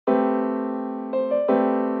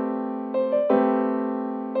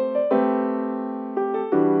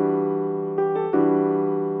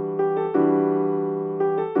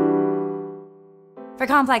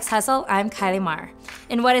For Complex Hustle, I'm Kylie Marr.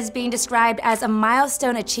 In what is being described as a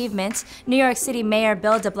milestone achievement, New York City Mayor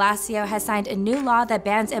Bill de Blasio has signed a new law that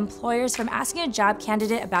bans employers from asking a job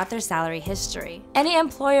candidate about their salary history. Any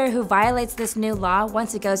employer who violates this new law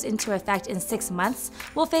once it goes into effect in 6 months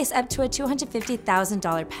will face up to a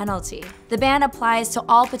 $250,000 penalty. The ban applies to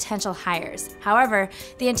all potential hires. However,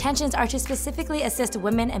 the intentions are to specifically assist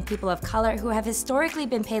women and people of color who have historically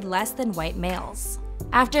been paid less than white males.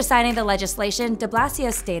 After signing the legislation, de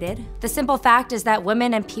Blasio stated, "The simple fact is that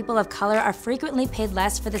women and people of color are frequently paid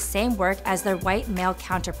less for the same work as their white male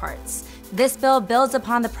counterparts. This bill builds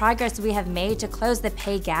upon the progress we have made to close the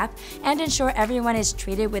pay gap and ensure everyone is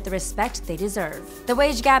treated with the respect they deserve." The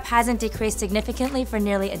wage gap hasn't decreased significantly for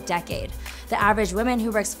nearly a decade. The average woman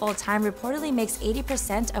who works full-time reportedly makes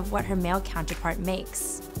 80% of what her male counterpart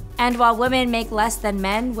makes. And while women make less than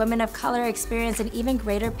men, women of color experience an even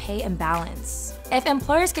greater pay imbalance. If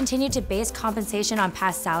employers continue to base compensation on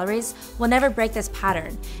past salaries, we'll never break this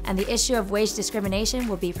pattern, and the issue of wage discrimination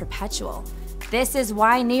will be perpetual. This is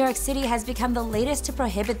why New York City has become the latest to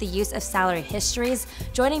prohibit the use of salary histories,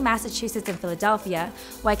 joining Massachusetts and Philadelphia,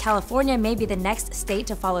 why California may be the next state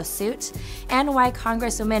to follow suit, and why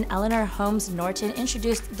Congresswoman Eleanor Holmes Norton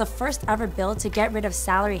introduced the first ever bill to get rid of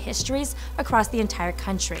salary histories across the entire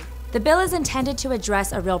country. The bill is intended to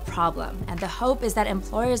address a real problem, and the hope is that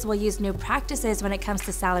employers will use new practices when it comes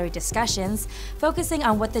to salary discussions, focusing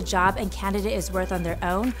on what the job and candidate is worth on their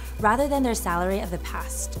own rather than their salary of the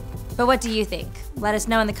past. But what do you think? Let us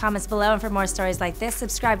know in the comments below, and for more stories like this,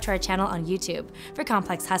 subscribe to our channel on YouTube. For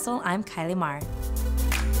Complex Hustle, I'm Kylie Marr.